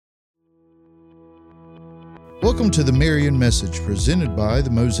Welcome to the Marion Message presented by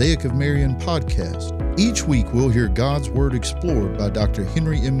the Mosaic of Marion podcast. Each week we'll hear God's Word explored by Dr.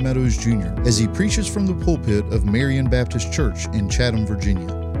 Henry M. Meadows Jr. as he preaches from the pulpit of Marion Baptist Church in Chatham,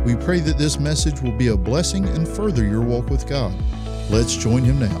 Virginia. We pray that this message will be a blessing and further your walk with God. Let's join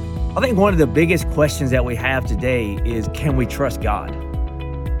him now. I think one of the biggest questions that we have today is, can we trust God?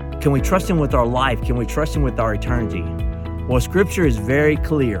 Can we trust Him with our life? Can we trust Him with our eternity? Well, Scripture is very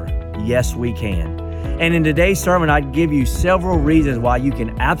clear. Yes, we can. And in today's sermon, I'd give you several reasons why you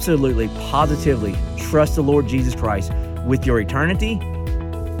can absolutely, positively trust the Lord Jesus Christ with your eternity,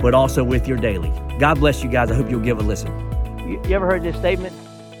 but also with your daily. God bless you guys. I hope you'll give a listen. You ever heard this statement?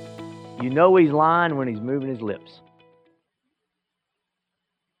 You know he's lying when he's moving his lips.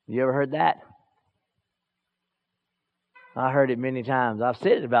 You ever heard that? I heard it many times. I've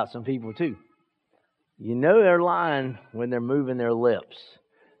said it about some people too. You know they're lying when they're moving their lips.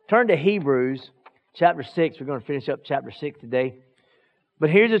 Turn to Hebrews chapter 6. We're going to finish up chapter 6 today. But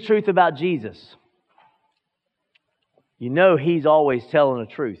here's the truth about Jesus. You know He's always telling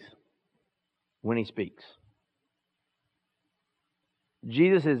the truth when He speaks.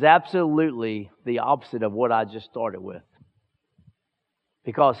 Jesus is absolutely the opposite of what I just started with.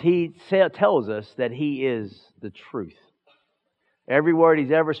 Because He tells us that He is the truth. Every word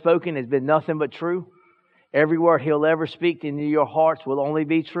He's ever spoken has been nothing but true. Every word He'll ever speak into your hearts will only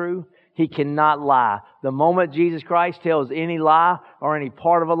be true. He cannot lie. The moment Jesus Christ tells any lie or any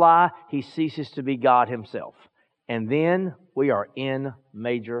part of a lie, He ceases to be God Himself. And then we are in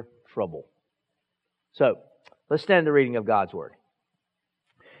major trouble. So, let's stand the reading of God's Word.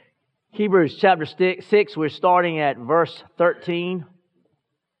 Hebrews chapter 6, we're starting at verse 13. The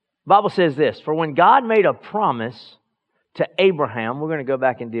Bible says this, "For when God made a promise to Abraham," we're going to go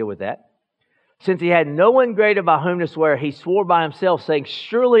back and deal with that, "since he had no one greater by whom to swear, he swore by himself, saying,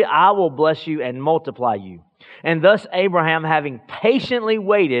 Surely I will bless you and multiply you. And thus Abraham, having patiently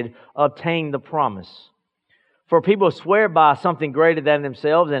waited, obtained the promise. For people swear by something greater than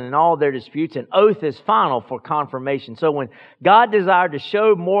themselves, and in all their disputes, an oath is final for confirmation. So when God desired to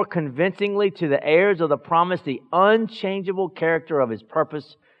show more convincingly to the heirs of the promise the unchangeable character of His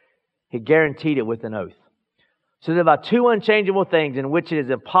purpose, He guaranteed it with an oath. So that by two unchangeable things in which it is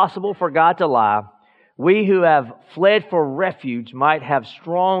impossible for God to lie, we who have fled for refuge might have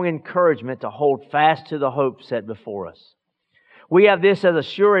strong encouragement to hold fast to the hope set before us. We have this as a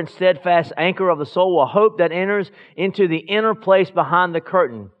sure and steadfast anchor of the soul, a hope that enters into the inner place behind the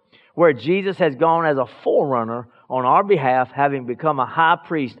curtain, where Jesus has gone as a forerunner on our behalf, having become a high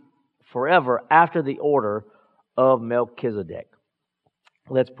priest forever after the order of Melchizedek."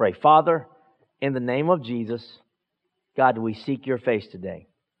 Let's pray. Father, in the name of Jesus, God, we seek Your face today.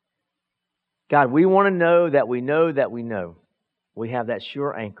 God, we want to know that we know that we know. We have that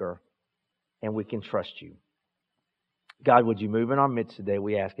sure anchor and we can trust You. God, would You move in our midst today,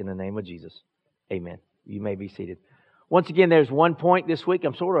 we ask in the name of Jesus. Amen. You may be seated. Once again, there's one point this week.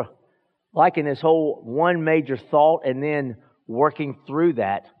 I'm sort of liking this whole one major thought and then working through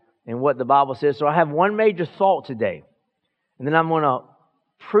that and what the Bible says. So I have one major thought today. And then I'm going to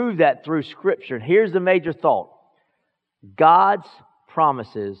prove that through Scripture. And here's the major thought. God's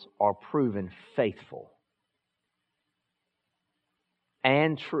promises are proven faithful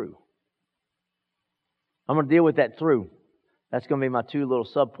and true. I'm going to deal with that through. That's going to be my two little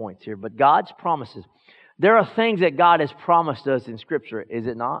subpoints here. But God's promises. There are things that God has promised us in Scripture, is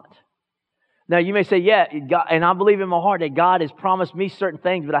it not? Now you may say, yeah, God, and I believe in my heart that God has promised me certain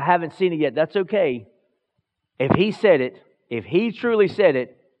things, but I haven't seen it yet. That's okay. If He said it, if He truly said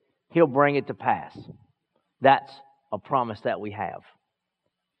it, He'll bring it to pass. That's a promise that we have.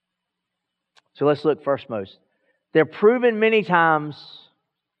 So let's look first most. They're proven many times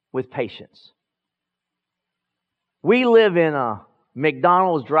with patience. We live in a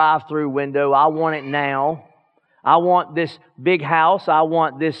McDonald's drive-through window. I want it now. I want this big house. I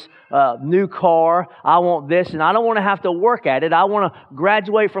want this new car. I want this, and I don't want to have to work at it. I want to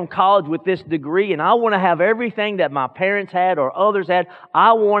graduate from college with this degree, and I want to have everything that my parents had or others had.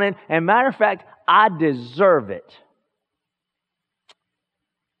 I want it, and matter of fact, I deserve it.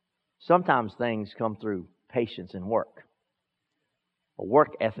 Sometimes things come through patience and work. A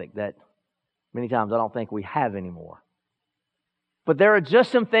work ethic that many times I don't think we have anymore. But there are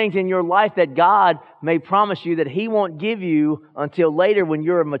just some things in your life that God may promise you that He won't give you until later when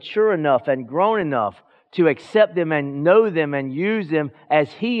you're mature enough and grown enough to accept them and know them and use them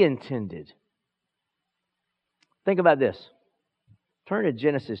as He intended. Think about this. Turn to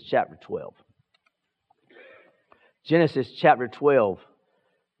Genesis chapter 12. Genesis chapter 12.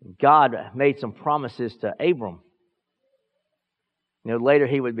 God made some promises to Abram. Later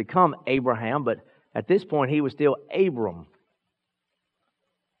he would become Abraham, but At this point, he was still Abram.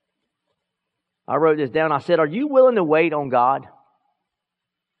 I wrote this down. I said, are you willing to wait on God?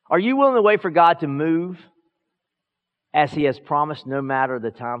 Are you willing to wait for God to move as He has promised, no matter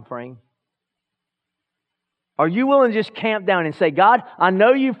the time frame? Are you willing to just camp down and say, God, I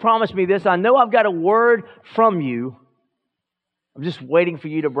know you've promised me this. I know I've got a word from you. I'm just waiting for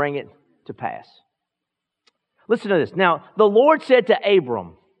you to bring it to pass. Listen to this. Now, the Lord said to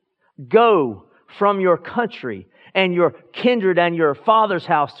Abram, go from your country and your kindred and your father's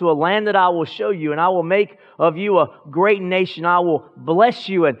house to a land that I will show you, and I will make of you a great nation. I will bless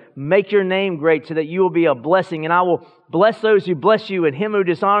you and make your name great so that you will be a blessing. And I will bless those who bless you, and him who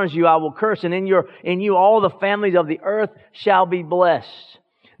dishonors you I will curse. And in you all the families of the earth shall be blessed.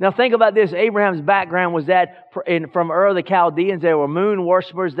 Now think about this. Abraham's background was that from Ur of the Chaldeans, they were moon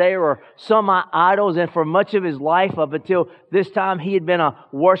worshippers. They were some idols. And for much of his life, up until this time, he had been a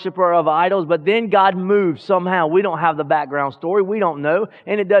worshiper of idols. But then God moved somehow. We don't have the background story. We don't know.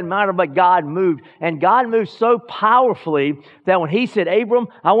 And it doesn't matter, but God moved. And God moved so powerfully that when He said, Abram,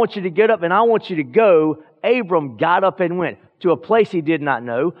 I want you to get up and I want you to go, Abram got up and went to a place he did not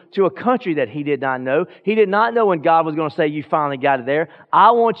know, to a country that he did not know. He did not know when God was going to say, you finally got it there. I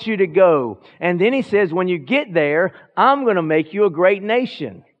want you to go. And then He says, when you get there, I'm going to make you a great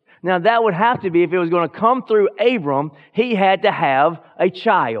nation. Now that would have to be, if it was going to come through Abram, he had to have a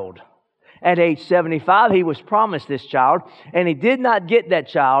child. At age 75, he was promised this child, and he did not get that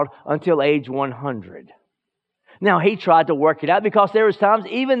child until age 100. Now, he tried to work it out because there was times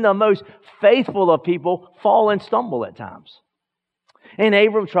even the most faithful of people fall and stumble at times. And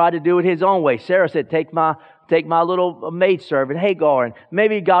Abram tried to do it his own way. Sarah said, take my little maidservant, Hagar, and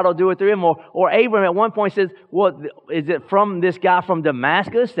maybe God will do it through him. Or Abram at one point says, well, is it from this guy from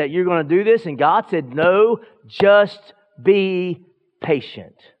Damascus that you're going to do this? And God said, no, just be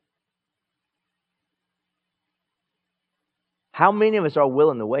patient. How many of us are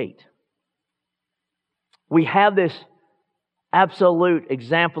willing to wait? We have this absolute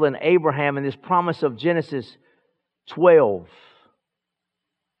example in Abraham and this promise of Genesis 12.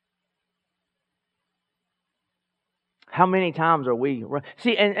 How many times are we...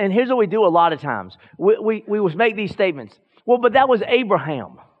 See, and here's what we do a lot of times. We make these statements. Well, but that was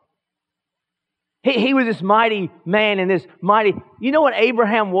Abraham. He was this mighty man and this mighty... You know what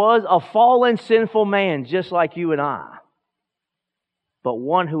Abraham was? A fallen, sinful man just like you and I. But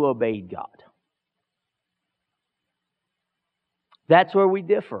one who obeyed God. That's where we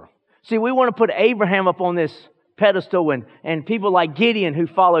differ. See, we want to put Abraham up on this pedestal and people like Gideon who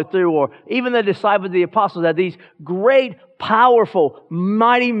followed through, or even the disciples of the apostles, that these great, powerful,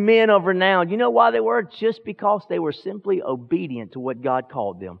 mighty men of renown. You know why they were? Just because they were simply obedient to what God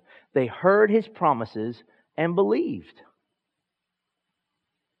called them. They heard His promises and believed.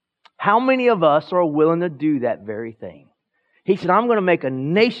 How many of us are willing to do that very thing? He said, I'm going to make a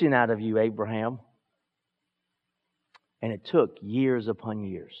nation out of you, Abraham. And it took years upon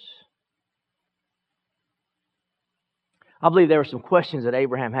years. I believe there were some questions that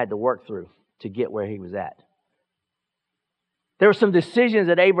Abraham had to work through to get where he was at. There were some decisions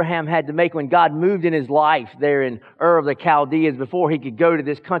that Abraham had to make when God moved in his life there in Ur of the Chaldeans before he could go to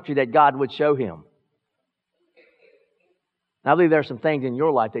this country that God would show him. And I believe there are some things in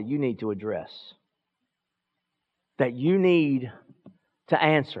your life that you need to address, that you need to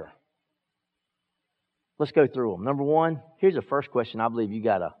answer. Let's go through them. Number one, here's the first question I believe you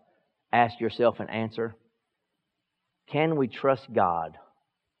got to ask yourself and answer. Can we trust God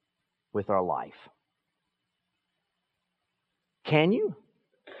with our life? Can you?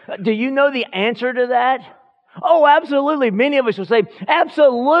 Do you know the answer to that? Oh, absolutely. Many of us will say,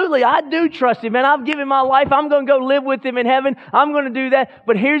 absolutely, I do trust Him, and I've given my life. I'm going to go live with Him in heaven. I'm going to do that.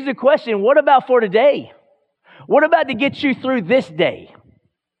 But here's the question. What about for today? What about to get you through this day?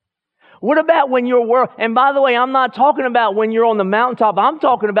 What about when your world, and by the way, I'm not talking about when you're on the mountaintop. I'm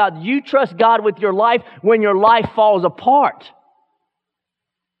talking about you trust God with your life when your life falls apart.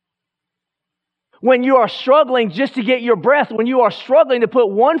 When you are struggling just to get your breath, when you are struggling to put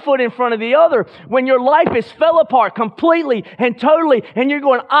one foot in front of the other, when your life is fell apart completely and totally, and you're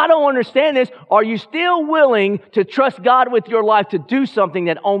going, I don't understand this, are you still willing to trust God with your life to do something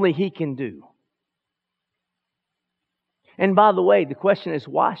that only He can do? And by the way, the question is,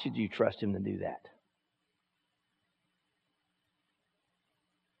 why should you trust Him to do that?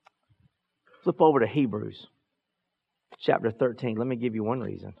 Flip over to Hebrews chapter 13. Let me give you one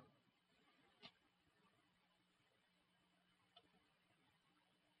reason.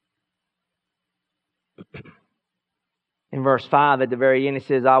 In verse 5 at the very end, it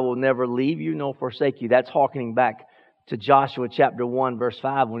says, I will never leave you nor forsake you. That's harkening back to Joshua chapter 1, verse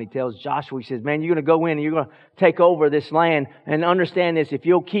 5, when he tells Joshua, he says, man, you're going to go in and you're going to take over this land. And understand this, if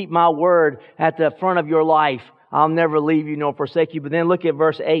you'll keep my word at the front of your life, I'll never leave you nor forsake you. But then look at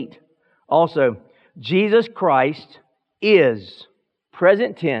verse 8. Also, Jesus Christ is,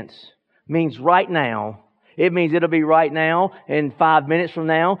 present tense, means right now. It means it'll be right now, in 5 minutes from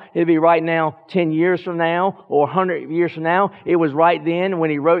now. It'll be right now 10 years from now, or 100 years from now. It was right then when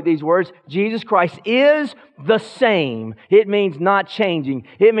he wrote these words. Jesus Christ is the same. It means not changing.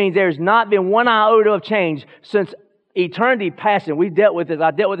 It means there's not been one iota of change since eternity passing. We dealt with this.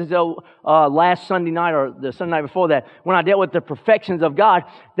 I dealt with this last Sunday night, or the Sunday night before that, when I dealt with the perfections of God,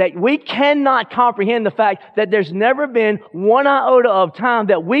 that we cannot comprehend the fact that there's never been one iota of time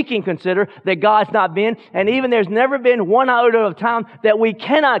that we can consider that God's not been, and even there's never been one iota of time that we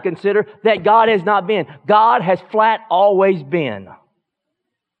cannot consider that God has not been. God has flat always been.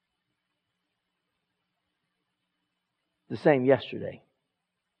 The same yesterday,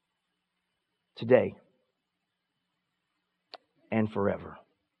 today, and forever.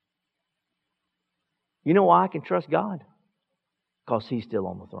 You know why I can trust God? Because He's still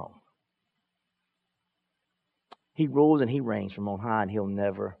on the throne. He rules and He reigns from on high, and He'll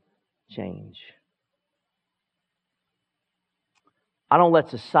never change. I don't let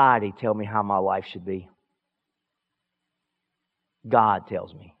society tell me how my life should be. God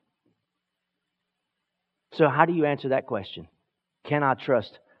tells me. So how do you answer that question? Can I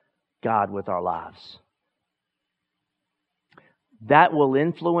trust God with our lives? That will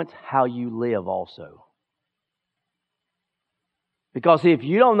influence how you live also. Because if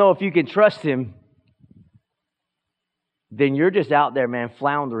you don't know if you can trust Him, then you're just out there, man,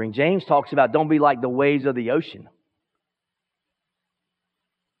 floundering. James talks about don't be like the waves of the ocean.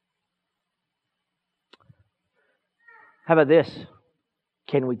 How about this?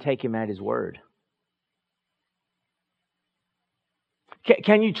 Can we take Him at His word?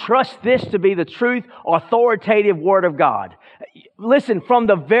 Can you trust this to be the truth, authoritative Word of God? Listen, from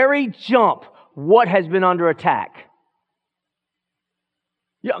the very jump, what has been under attack?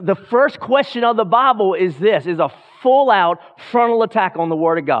 The first question of the Bible is this, is a full-out frontal attack on the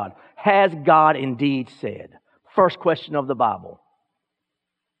Word of God. Has God indeed said? First question of the Bible.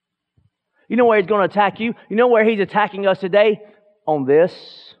 You know where He's going to attack you? You know where He's attacking us today? On this.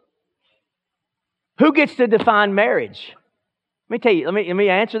 Who gets to define marriage? Let me tell you, let me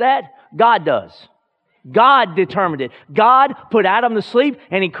answer that. God does. God determined it. God put Adam to sleep,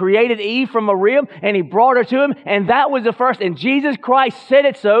 and He created Eve from a rib, and He brought her to Him, and that was the first. And Jesus Christ said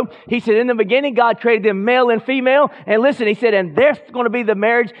it so. He said, in the beginning, God created them male and female. And listen, He said, and there's going to be the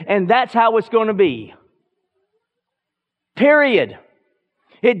marriage, and that's how it's going to be. Period.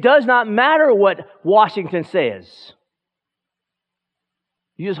 It does not matter what Washington says.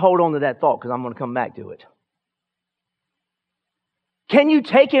 You just hold on to that thought, because I'm going to come back to it. Can you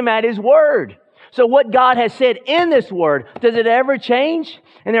take Him at His word? So what God has said in this word, does it ever change?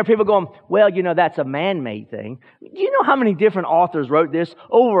 And there are people going, well, you know, that's a man-made thing. Do you know how many different authors wrote this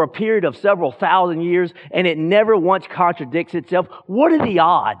over a period of several thousand years, and it never once contradicts itself? What are the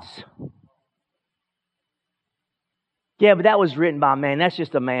odds? Yeah, but that was written by man. That's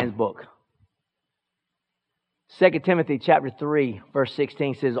just a man's book. 2 Timothy chapter 3, verse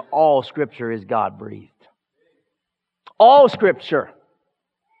 16 says, all Scripture is God-breathed. All Scripture.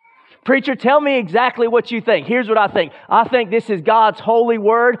 Preacher, tell me exactly what you think. Here's what I think. I think this is God's holy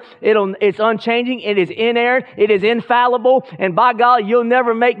word. It's unchanging. It is inerrant. It is infallible. And by God, you'll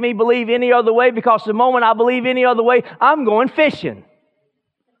never make me believe any other way, because the moment I believe any other way, I'm going fishing.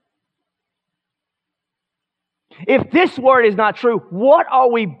 If this word is not true, what are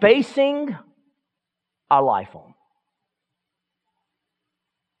we basing our life on?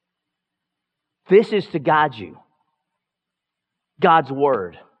 This is to guide you. God's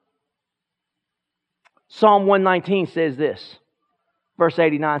word. Psalm 119 says this. Verse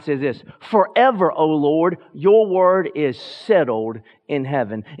 89 says this. Forever, O Lord, your word is settled in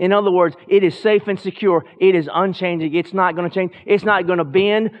heaven. In other words, it is safe and secure. It is unchanging. It's not going to change. It's not going to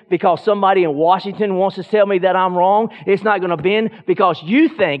bend because somebody in Washington wants to tell me that I'm wrong. It's not going to bend because you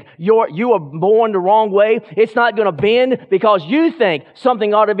think you are born the wrong way. It's not going to bend because you think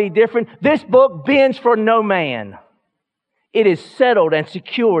something ought to be different. This book bends for no man. It is settled and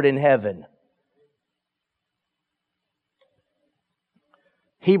secured in heaven.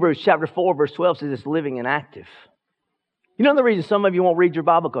 Hebrews chapter 4, verse 12 says it's living and active. You know the reason some of you won't read your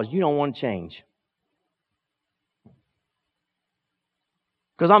Bible? Because you don't want to change.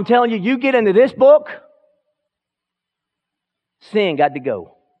 Because I'm telling you, you get into this book, sin got to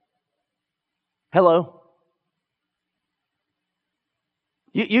go. Hello?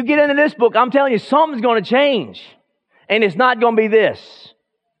 You get into this book, I'm telling you, something's going to change. And it's not going to be this.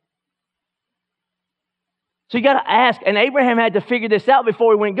 So you got to ask, and Abraham had to figure this out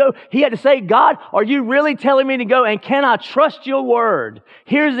before he went go. He had to say, God, are you really telling me to go? And can I trust your word?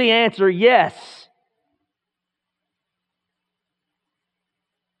 Here's the answer, yes.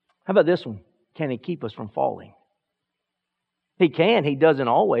 How about this one? Can he keep us from falling? He can. He doesn't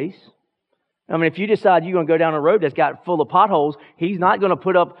always. I mean, if you decide you're going to go down a road that's got full of potholes, He's not going to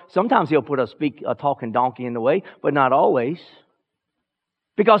put up, sometimes He'll put a talking donkey in the way, but not always.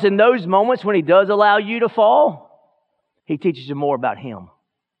 Because in those moments when He does allow you to fall, He teaches you more about Him.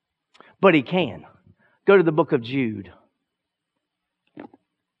 But He can. Go to the book of Jude.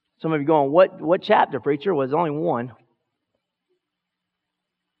 Some of you going, what chapter, preacher? Well, there's only one.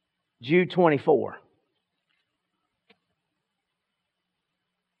 Jude 24.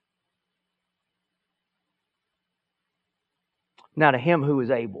 Now to Him who is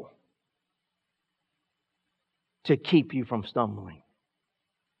able to keep you from stumbling.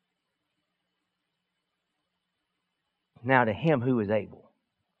 Now to Him who is able.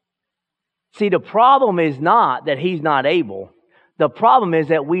 See, the problem is not that He's not able. The problem is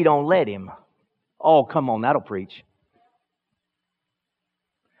that we don't let Him. Oh, come on, that'll preach.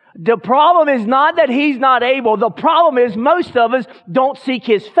 The problem is not that He's not able. The problem is most of us don't seek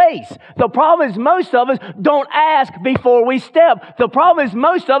His face. The problem is most of us don't ask before we step. The problem is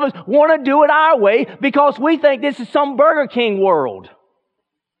most of us want to do it our way because we think this is some Burger King world.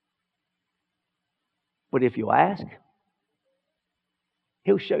 But if you ask,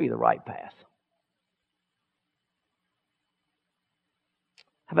 He'll show you the right path.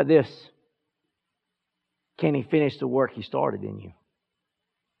 How about this? Can He finish the work He started in you?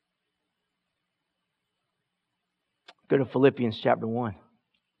 Go to Philippians chapter 1.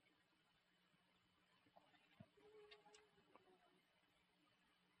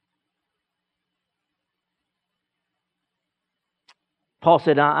 Paul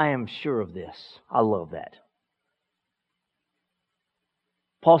said, I am sure of this. I love that.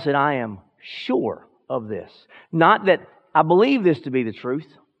 Paul said, I am sure of this. Not that I believe this to be the truth.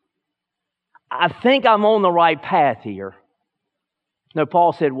 I think I'm on the right path here. No,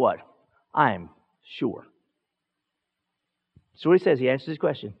 Paul said what? I am sure. So what he says, he answers this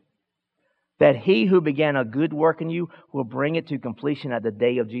question. That He who began a good work in you will bring it to completion at the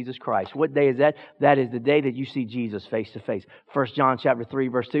day of Jesus Christ. What day is that? That is the day that you see Jesus face to face. 1 John chapter 3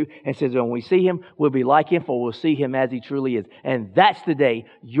 verse 2. And says when we see Him, we'll be like Him, for we'll see Him as He truly is. And that's the day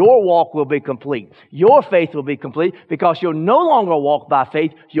your walk will be complete. Your faith will be complete because you'll no longer walk by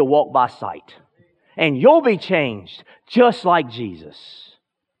faith, you'll walk by sight. And you'll be changed just like Jesus.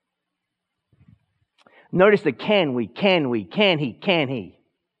 Notice the can He.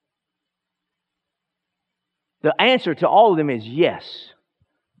 The answer to all of them is yes.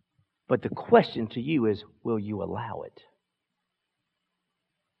 But the question to you is, will you allow it?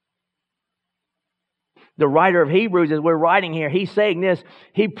 The writer of Hebrews, as we're writing here, he's saying this.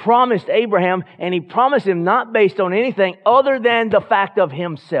 He promised Abraham, and He promised him not based on anything other than the fact of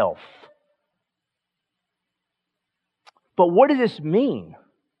Himself. But what does this mean?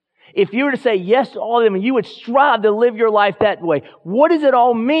 If you were to say yes to all of them and you would strive to live your life that way, what does it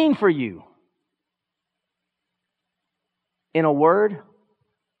all mean for you? In a word,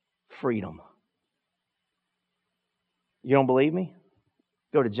 freedom. You don't believe me?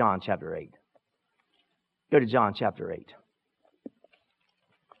 Go to John chapter 8. Go to John chapter 8.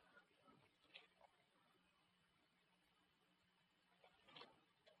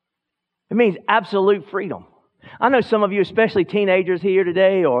 It means absolute freedom. I know some of you, especially teenagers here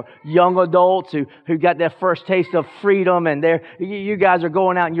today or young adults who got that first taste of freedom and you guys are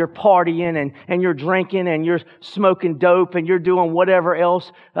going out and you're partying and you're drinking and you're smoking dope and you're doing whatever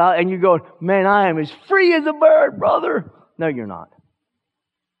else and you're going, man, I am as free as a bird, brother. No, you're not.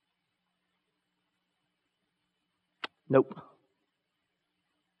 Nope.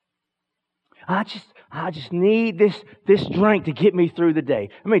 I just need this drink to get me through the day.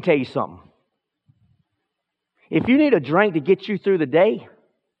 Let me tell you something. If you need a drink to get you through the day,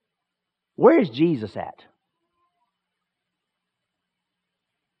 where is Jesus at?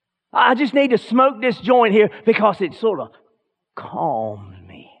 I just need to smoke this joint here because it sort of calms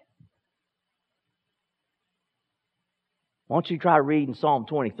me. Why don't you try reading Psalm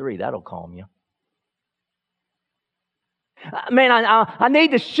 23? That'll calm you. Man, I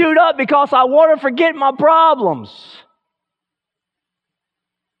need to shoot up because I want to forget my problems.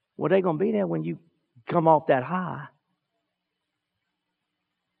 Well, they're going to be there when you come off that high.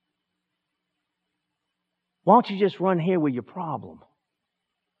 Why don't you just run here with your problem?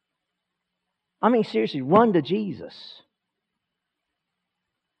 I mean, seriously, run to Jesus.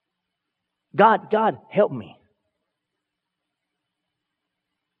 God, help me.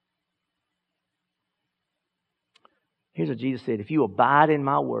 Here's what Jesus said. If you abide in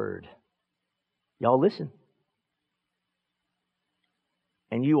my word, y'all listen.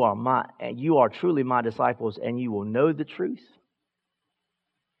 And you are truly my disciples, and you will know the truth.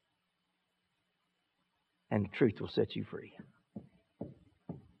 And the truth will set you free.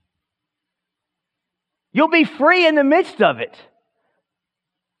 You'll be free in the midst of it.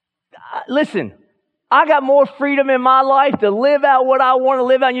 Listen, I got more freedom in my life to live out what I want to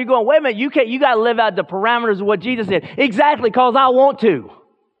live out. And you're going, wait a minute, you got to live out the parameters of what Jesus said. Exactly, because I want to.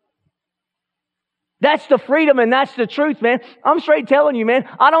 That's the freedom and that's the truth, man. I'm straight telling you, man,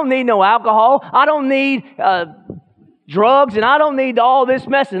 I don't need no alcohol. I don't need drugs, and I don't need all this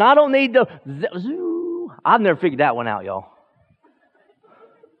mess, and I don't need I've never figured that one out, y'all.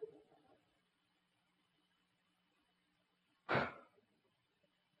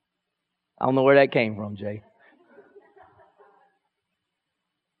 I don't know where that came from, Jay.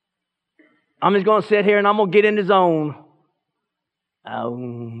 I'm just going to sit here and I'm going to get in the zone.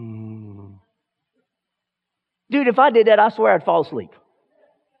 Dude, if I did that, I swear I'd fall asleep.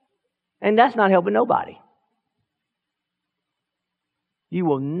 And that's not helping nobody. You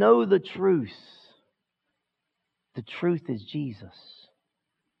will know the truth. The truth is Jesus.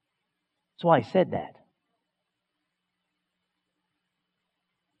 That's why he said that.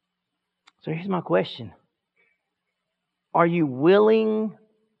 So here's my question. Are you willing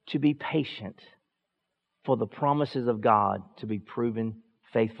to be patient for the promises of God to be proven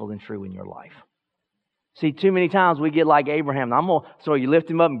faithful and true in your life? See, too many times we get like Abraham. So you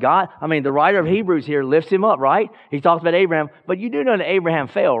lift him up, and God, the writer of Hebrews here lifts him up, right? He talks about Abraham, but you do know that Abraham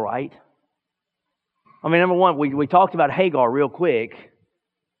fell, right? Number one, we talked about Hagar real quick.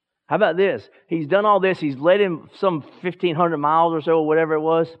 How about this? He's done all this. He's led him some 1,500 miles or so, or whatever it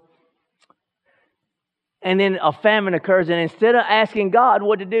was. And then a famine occurs, and instead of asking God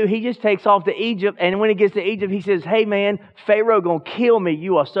what to do, he just takes off to Egypt. And when he gets to Egypt, he says, hey man, Pharaoh gonna kill me.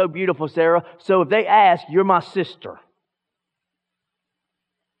 You are so beautiful, Sarah. So if they ask, you're my sister.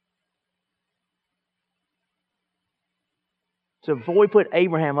 So before we put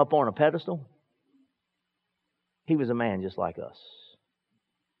Abraham up on a pedestal, he was a man just like us.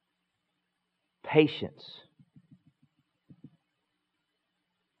 Patience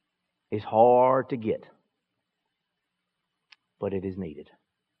is hard to get, but it is needed.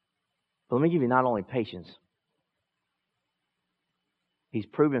 But let me give you not only patience. He's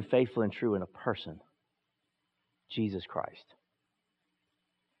proven faithful and true in a person, Jesus Christ.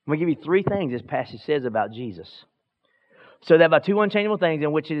 I'm going to give you 3 things this passage says about Jesus. So that by 2 unchangeable things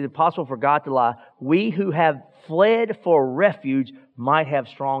in which it is impossible for God to lie, we who have fled for refuge might have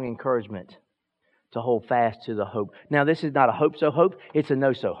strong encouragement to hold fast to the hope. Now, this is not a hope-so hope. It's a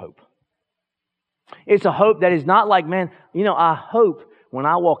no-so hope. It's a hope that is not like, man, I hope when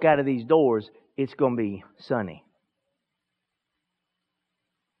I walk out of these doors, it's going to be sunny.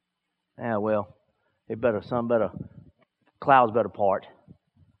 Yeah, well, clouds better part.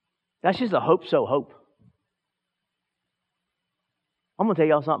 That's just a hope-so hope. I'm going to tell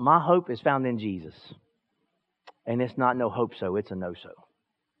y'all something. My hope is found in Jesus. And it's not no hope-so, it's a no-so.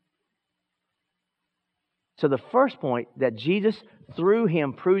 So the first point, that Jesus, through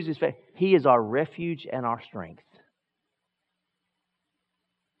him, proves his faith. He is our refuge and our strength.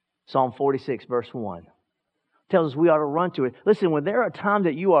 Psalm 46, verse 1. Tells us we ought to run to it. Listen, when there are times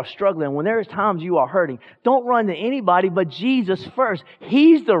that you are struggling, when there are times you are hurting, don't run to anybody but Jesus first.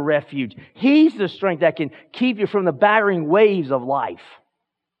 He's the refuge. He's the strength that can keep you from the battering waves of life.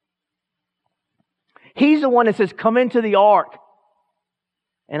 He's the one that says, come into the ark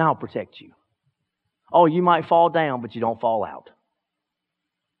and I'll protect you. Oh, you might fall down, but you don't fall out.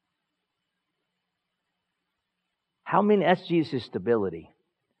 That's Jesus' stability.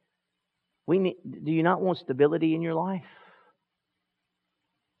 Do you not want stability in your life?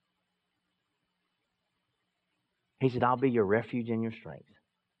 He said, I'll be your refuge and your strength.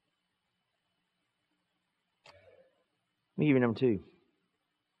 Let me give you number 2.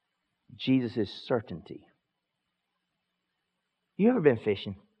 Jesus' certainty. You ever been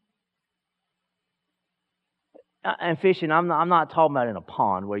fishing? And fishing, I'm not talking about in a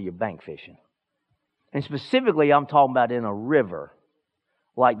pond where you're bank fishing. And specifically, I'm talking about in a river,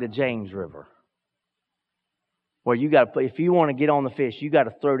 like the James River, where if you want to get on the fish, you got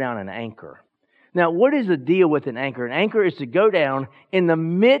to throw down an anchor. Now, what is the deal with an anchor? An anchor is to go down in the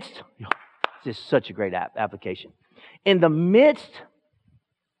midst. This is such a great application. In the midst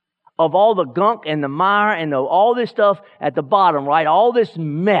of all the gunk and the mire and all this stuff at the bottom, right? All this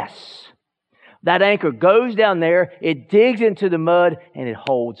mess. That anchor goes down there, it digs into the mud, and it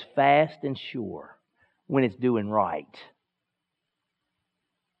holds fast and sure when it's doing right.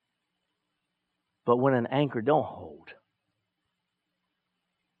 But when an anchor don't hold,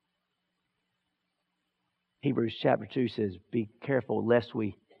 Hebrews chapter 2 says, be careful lest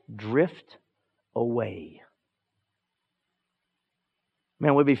we drift away.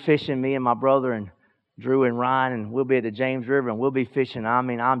 Man, we'll be fishing, me and my brother and Drew and Ryan, and we'll be at the James River and we'll be fishing. I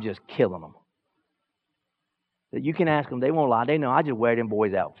mean, I'm just killing them. You can ask them, they won't lie. They know I just wear them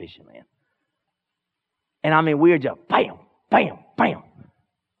boys out fishing, man. And I mean, we're just bam, bam, bam.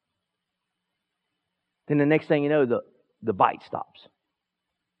 Then the next thing you know, the bite stops.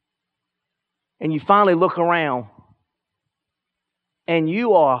 And you finally look around and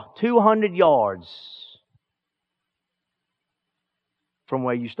you are 200 yards from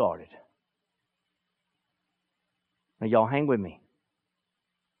where you started. Now, y'all hang with me.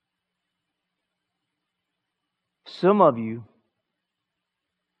 Some of you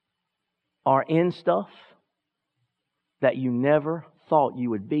are in stuff that you never thought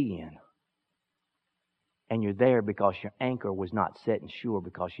you would be in. And you're there because your anchor was not set and sure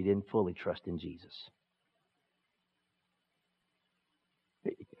because you didn't fully trust in Jesus.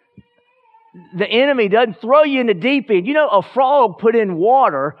 The enemy doesn't throw you in the deep end. You know, a frog put in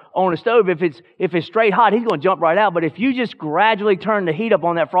water on a stove, if it's straight hot, he's going to jump right out. But if you just gradually turn the heat up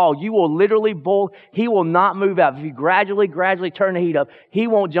on that frog, you will literally boil. He will not move out. If you gradually turn the heat up, he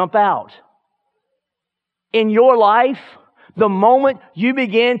won't jump out. In your life, the moment you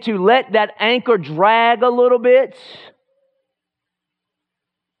begin to let that anchor drag a little bit,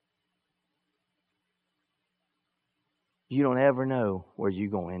 you don't ever know where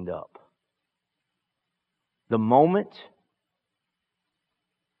you're going to end up. The moment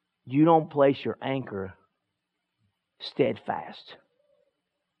you don't place your anchor steadfast.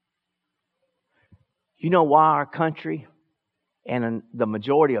 You know why our country and the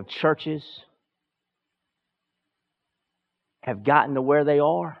majority of churches have gotten to where they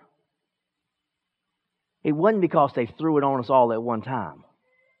are? It wasn't because they threw it on us all at one time.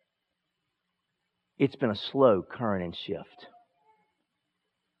 It's been a slow current and shift.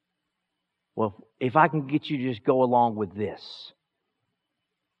 Well, if I can get you to just go along with this,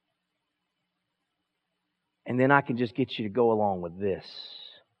 and then I can just get you to go along with this,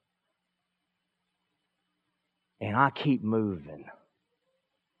 and I keep moving.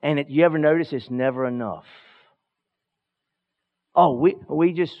 And you ever notice it's never enough? Oh,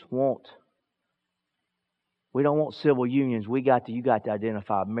 we just want, we don't want civil unions. You got to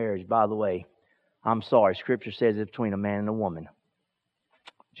identify marriage. By the way, I'm sorry, Scripture says it's between a man and a woman.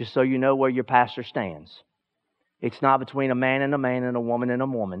 Just so you know where your pastor stands. It's not between a man and a man and a woman and a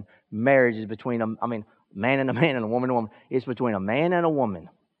woman. Marriage is between a man and a man and a woman and a woman. It's between a man and a woman.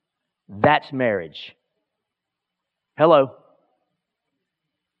 That's marriage. Hello.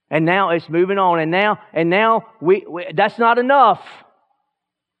 And now it's moving on. And now we that's not enough.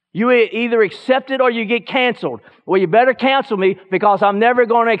 You either accept it or you get canceled. Well, you better cancel me because I'm never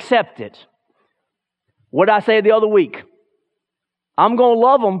going to accept it. What did I say the other week? I'm going to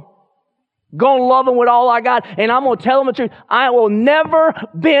love them. Going to love them with all I got. And I'm going to tell them the truth. I will never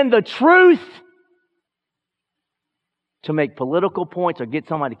bend the truth to make political points or get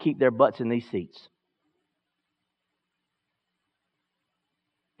somebody to keep their butts in these seats.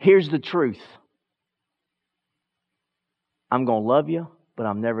 Here's the truth. I'm going to love you, but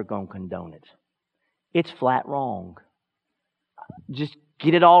I'm never going to condone it. It's flat wrong. Just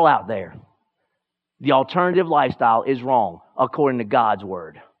get it all out there. The alternative lifestyle is wrong according to God's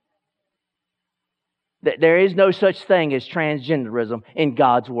Word. There is no such thing as transgenderism in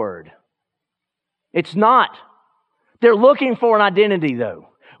God's Word. It's not. They're looking for an identity, though.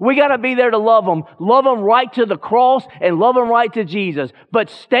 We got to be there to love them. Love them right to the cross and love them right to Jesus. But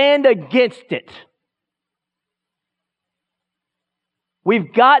stand against it.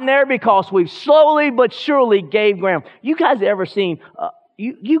 We've gotten there because we've slowly but surely gave ground. You guys ever seen...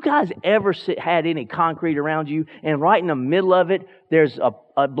 You guys ever had any concrete around you and right in the middle of it, there's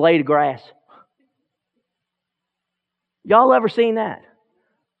a blade of grass? Y'all ever seen that?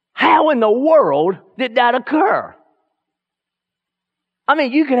 How in the world did that occur? I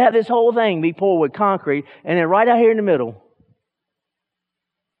mean, you could have this whole thing be poured with concrete and then right out here in the middle.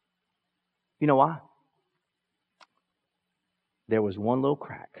 You know why? There was one little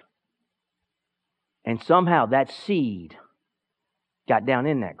crack. And somehow that seed got down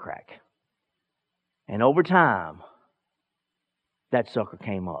in that crack. And over time, that sucker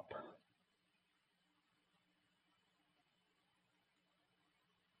came up.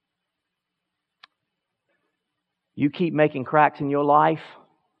 You keep making cracks in your life,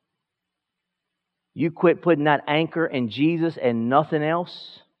 you quit putting that anchor in Jesus and nothing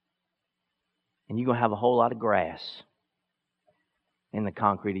else, and you're going to have a whole lot of grass in the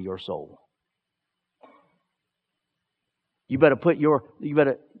concrete of your soul. You better put your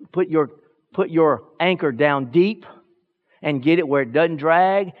put your anchor down deep and get it where it doesn't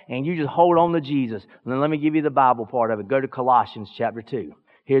drag, and you just hold on to Jesus. And then let me give you the Bible part of it. Go to Colossians chapter 2.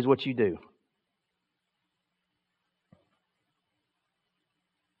 Here's what you do.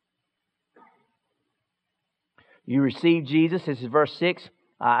 You receive Jesus. This is verse 6.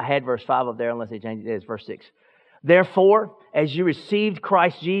 I had verse 5 up there unless they changed it. It's verse 6. Therefore, as you received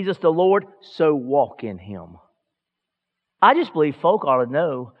Christ Jesus the Lord, so walk in Him. I just believe folk ought to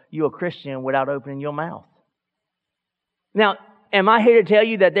know you're a Christian without opening your mouth. Now, am I here to tell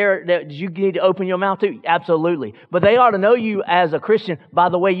you that you need to open your mouth too? Absolutely. But they ought to know you as a Christian by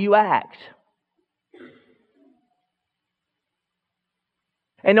the way you act.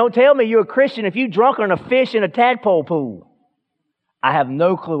 And don't tell me you're a Christian if you're drunk on a fish in a tadpole pool. I have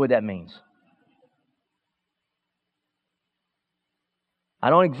no clue what that means.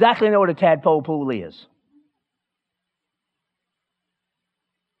 I don't exactly know what a tadpole pool is.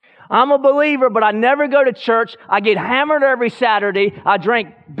 I'm a believer, but I never go to church. I get hammered every Saturday. I drink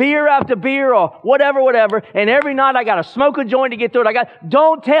beer after beer or whatever. And every night I got to smoke a joint to get through it.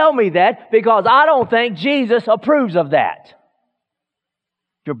 Don't tell me that, because I don't think Jesus approves of that.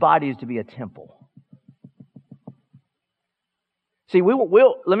 Your body is to be a temple. See,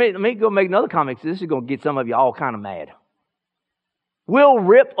 let me go make another comment, because this is going to get some of you all kind of mad. We'll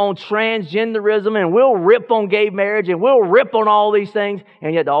rip on transgenderism, and we'll rip on gay marriage, and we'll rip on all these things,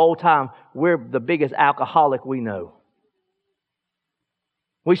 and yet the whole time we're the biggest alcoholic we know.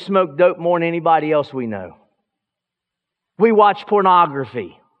 We smoke dope more than anybody else we know. We watch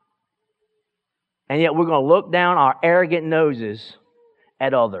pornography, and yet we're going to look down our arrogant noses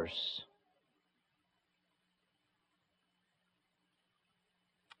at others.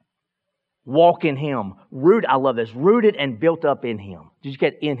 Walk in Him. I love this. Rooted and built up in Him. Did you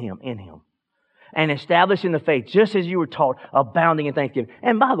get in Him? In Him. And established in the faith, just as you were taught, abounding in thanksgiving.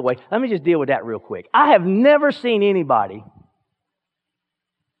 And by the way, let me just deal with that real quick. I have never seen anybody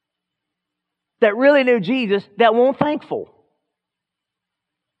that really knew Jesus that weren't thankful.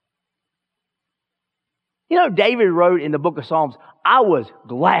 You know, David wrote in the book of Psalms, I was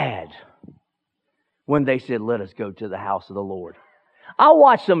glad when they said, let us go to the house of the Lord. I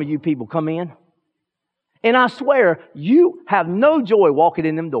watch some of you people come in, and I swear, you have no joy walking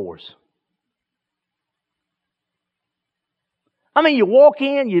in them doors. I mean, you walk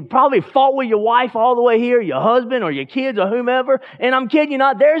in, you probably fought with your wife all the way here, your husband or your kids or whomever, and I'm kidding you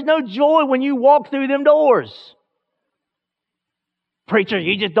not, there's no joy when you walk through them doors. Preacher,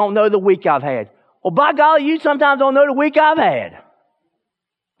 you just don't know the week I've had. Well, by golly, you sometimes don't know the week I've had.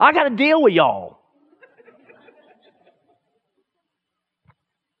 I got to deal with y'all.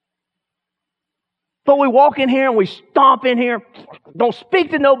 But we walk in here and we stomp in here, don't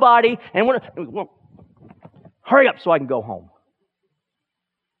speak to nobody, and hurry up so I can go home.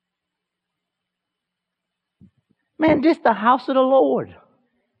 Man, this is the house of the Lord.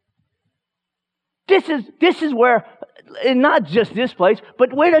 This is where, and not just this place,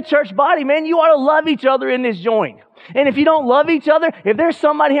 but we're the church body, man. You ought to love each other in this joint. And if you don't love each other, if there's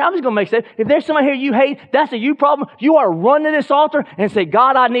somebody here, I'm just going to make sense. If there's somebody here you hate, that's a you problem. You ought to run to this altar and say,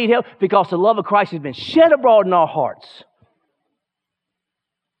 God, I need help, because the love of Christ has been shed abroad in our hearts.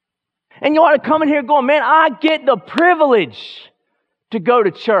 And you ought to come in here going, man, I get the privilege to go to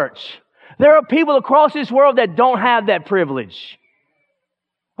church. There are people across this world that don't have that privilege.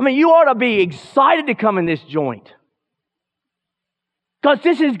 I mean, you ought to be excited to come in this joint. Because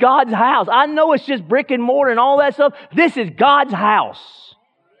this is God's house. I know it's just brick and mortar and all that stuff. This is God's house.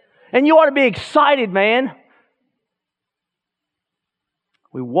 And you ought to be excited, man.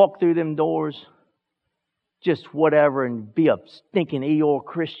 We walk through them doors, just whatever, and be a stinking Eeyore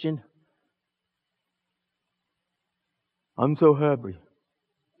Christian. I'm so happy.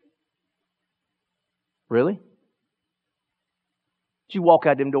 Really? You walk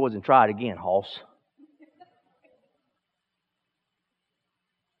out them doors and try it again, hoss.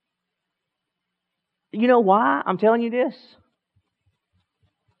 You know why I'm telling you this?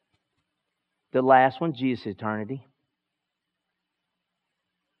 The last one, Jesus' eternity.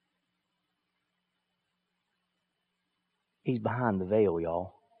 He's behind the veil,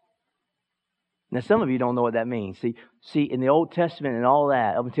 y'all. Now, some of you don't know what that means. See, in the Old Testament and all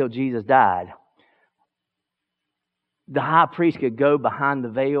that, up until Jesus died, the high priest could go behind the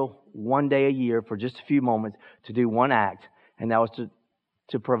veil one day a year for just a few moments to do one act, and that was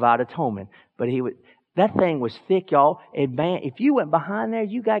to provide atonement. But that thing was thick, y'all. And man, if you went behind there,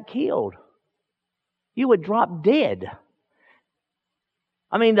 you got killed. You would drop dead.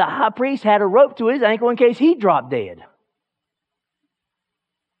 I mean, the high priest had a rope to his ankle in case he dropped dead.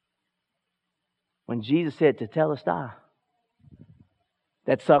 When Jesus said, "Tetelestai,"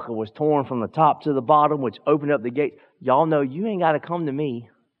 That sucker was torn from the top to the bottom, which opened up the gate. Y'all know you ain't got to come to me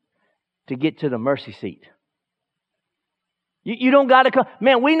to get to the mercy seat. You don't got to come.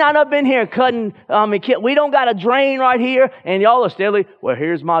 Man, we not up in here cutting. We don't got a drain right here. And y'all are steadily, well,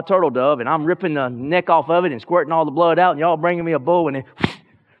 here's my turtle dove. And I'm ripping the neck off of it and squirting all the blood out. And y'all bringing me a bull. And then,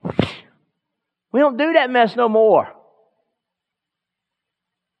 we don't do that mess no more.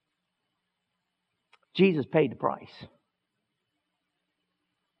 Jesus paid the price.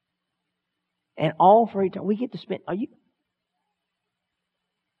 And all for eternity. We get to spend.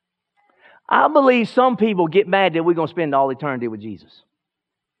 I believe some people get mad that we're going to spend all eternity with Jesus.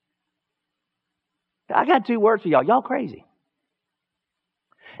 I got 2 words for y'all. Y'all crazy.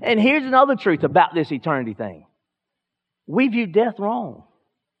 And here's another truth about this eternity thing. We view death wrong.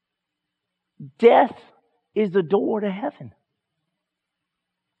 Death is the door to heaven.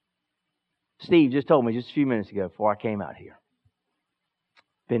 Steve just told me just a few minutes ago before I came out here.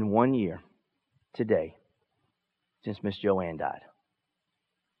 Been 1 year today since Miss Joanne died.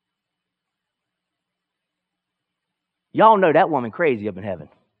 Y'all know that woman crazy up in heaven.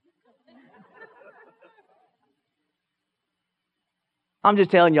 I'm just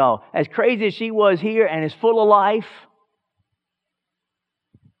telling y'all, as crazy as she was here and is full of life,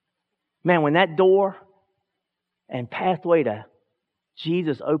 man, when that door and pathway to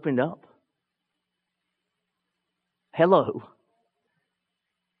Jesus opened up, hello.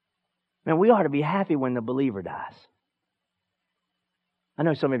 Man, we ought to be happy when the believer dies. I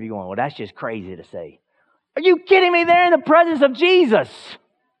know some of you going, well, that's just crazy to say. Are you kidding me? They're in the presence of Jesus.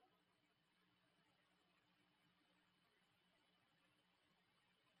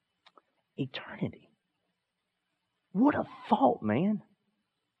 Eternity. What a thought, man.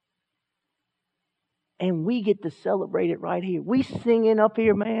 And we get to celebrate it right here. We singing up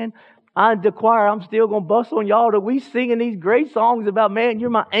here, man. The choir, I'm still going to bust on y'all that we singing these great songs about, man, you're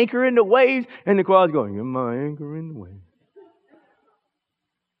my anchor in the waves. And the choir's going, you're my anchor in the waves.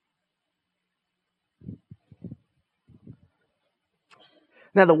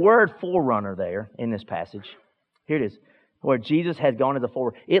 Now, the word forerunner there in this passage, here it is, where Jesus has gone as a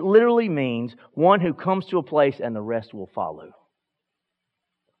forerunner. It literally means one who comes to a place and the rest will follow.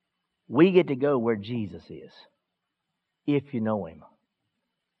 We get to go where Jesus is, if you know Him.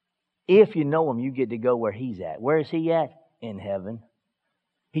 If you know Him, you get to go where He's at. Where is He at? In heaven.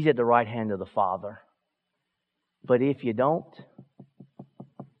 He's at the right hand of the Father. But if you don't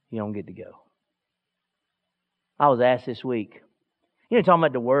get to go. I was asked this week, talking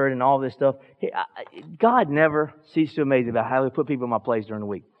about the Word and all this stuff. God never ceases to amaze me about how He put people in my place during the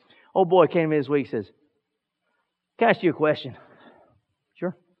week. Old boy came to me this week and says, can I ask you a question?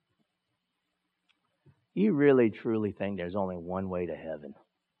 Sure. You really, truly think there's only one way to heaven?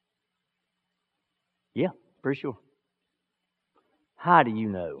 Yeah, pretty sure. How do you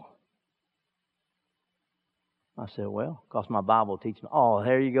know? I said, well, because my Bible teaches me. Oh,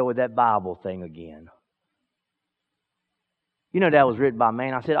 there you go with that Bible thing again. That was written by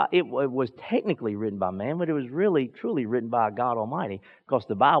man. I said, it was technically written by man, but it was really, truly written by God Almighty. Because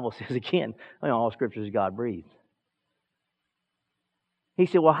the Bible says, again, all Scripture is God breathed. He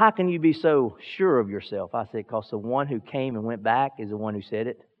said, well, how can you be so sure of yourself? I said, because the one who came and went back is the one who said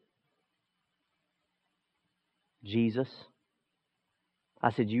it. Jesus.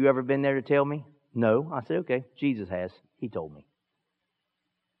 I said, you ever been there to tell me? No. I said, okay, Jesus has. He told me.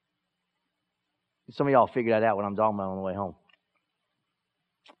 Some of y'all figure that out when I'm talking about on the way home.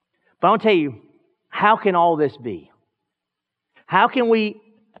 But I'll tell you, how can all this be? How can we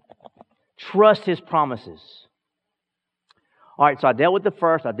trust His promises? All right, so I dealt with the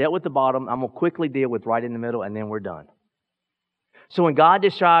first, I dealt with the bottom. I'm going to quickly deal with right in the middle, and then we're done. So when God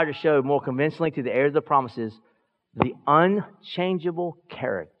decided to show more convincingly to the heirs of the promises the unchangeable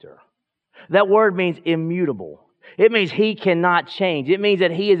character. That word means immutable. It means He cannot change. It means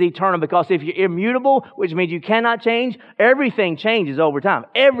that He is eternal, because if you're immutable, which means you cannot change, everything changes over time.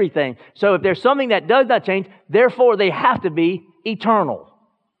 Everything. So if there's something that does not change, therefore they have to be eternal.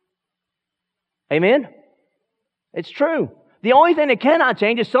 Amen? It's true. The only thing that cannot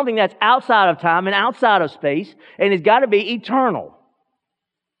change is something that's outside of time and outside of space, and it's got to be eternal.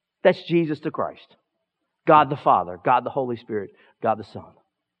 That's Jesus the Christ. God the Father, God the Holy Spirit, God the Son.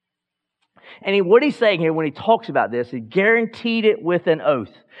 And what He's saying here when He talks about this, He guaranteed it with an oath.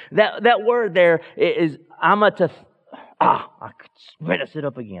 That word there is amatathion. I messed it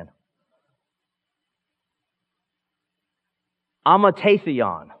up again.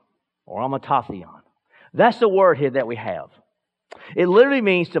 Amatathion or amatathion. That's the word here that we have. It literally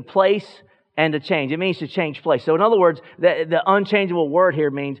means to place and to change. It means to change place. So in other words, the unchangeable word here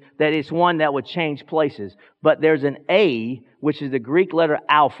means that it's one that would change places. But there's an A, which is the Greek letter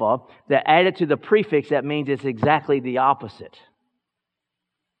alpha, that added to the prefix that means it's exactly the opposite.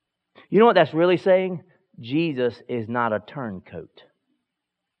 You know what that's really saying? Jesus is not a turncoat.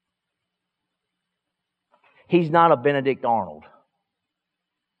 He's not a Benedict Arnold.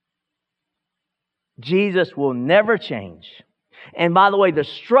 Jesus will never change. And by the way, the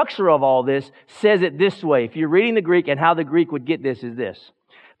structure of all this says it this way. If you're reading the Greek, and how the Greek would get this is this: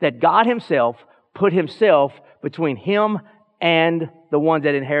 that God Himself put Himself between Him and the ones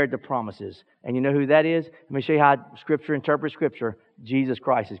that inherit the promises. And you know who that is? Let me show you how Scripture interprets Scripture. Jesus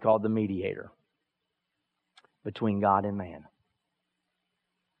Christ is called the mediator between God and man.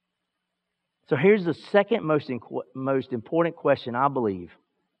 So here's the second most important question, I believe,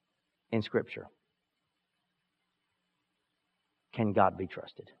 in Scripture. Can God be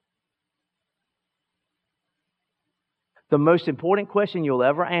trusted? The most important question you'll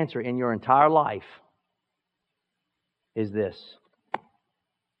ever answer in your entire life is this: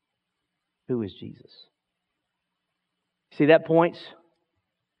 who is Jesus? See, that points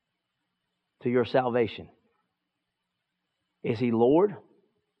to your salvation. Is He Lord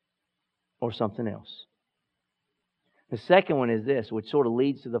or something else? The second one is this, which sort of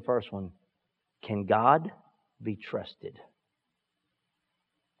leads to the first one. Can God be trusted?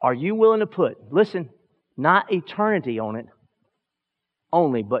 Are you willing to put, listen, not eternity on it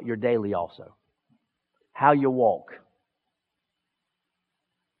only, but your daily also? How you walk.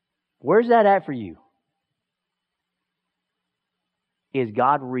 Where's that at for you? Is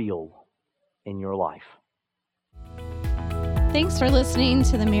God real in your life? Thanks for listening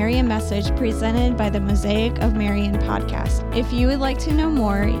to the Marion message presented by the Mosaic of Marion podcast. If you would like to know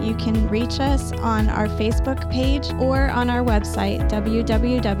more, you can reach us on our Facebook page or on our website,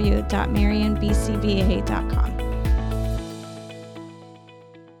 www.marionbcva.com.